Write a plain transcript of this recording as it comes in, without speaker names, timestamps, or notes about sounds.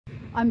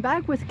I'm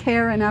back with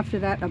Karen after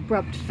that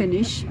abrupt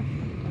finish,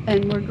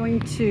 and we're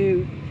going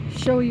to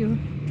show you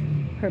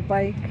her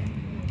bike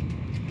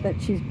that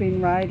she's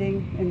been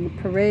riding in the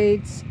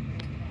parades.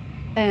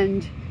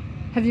 And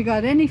have you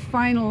got any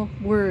final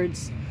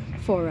words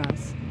for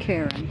us,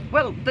 Karen?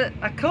 Well,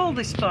 I call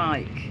this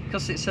bike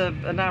because it's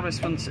an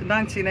RS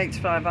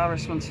 1985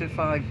 RS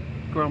 125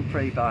 Grand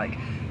Prix bike,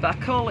 but I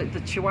call it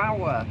the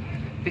Chihuahua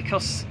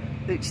because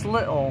it's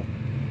little,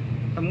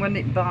 and when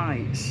it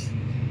bites,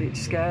 it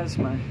scares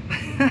me.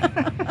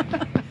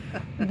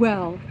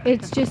 Well,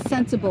 it's just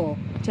sensible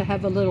to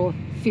have a little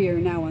fear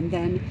now and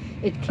then.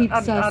 It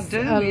keeps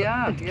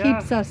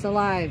keeps us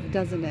alive,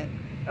 doesn't it?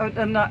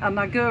 And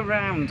I go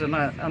around,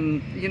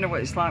 and you know what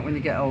it's like when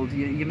you get old.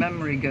 Your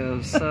memory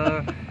goes.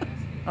 So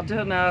I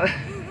don't know.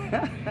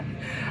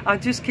 I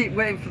just keep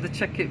waiting for the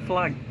check-it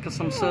flag because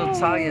I'm so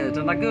tired,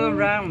 and I go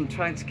around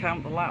trying to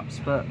count the laps,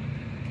 but.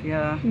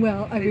 Yeah.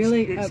 Well, I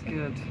really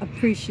good.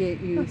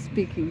 appreciate you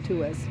speaking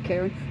to us,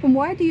 Karen. And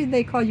why do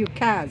they call you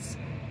Kaz?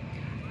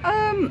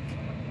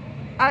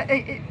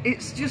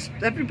 It's just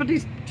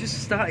everybody's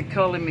just started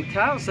calling me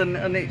Kaz,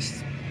 and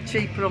it's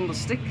cheaper on the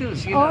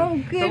stickers. You know,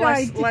 oh, good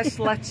the less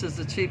letters,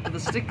 the cheaper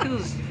the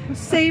stickers.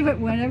 Save it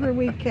whenever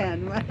we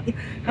can, right?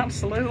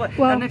 Absolutely.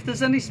 Well, and if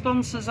there's any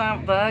sponsors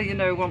out there, you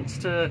know, wants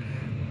to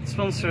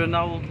sponsor an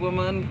old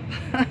woman,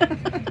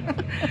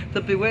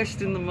 they'll be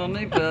wasting the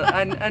money, but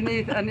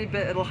any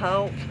bit it'll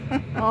help.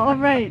 All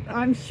right,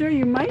 I'm sure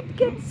you might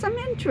get some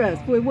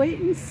interest. We'll wait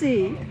and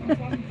see.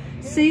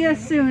 See you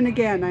soon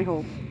again, I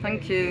hope.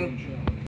 Thank you.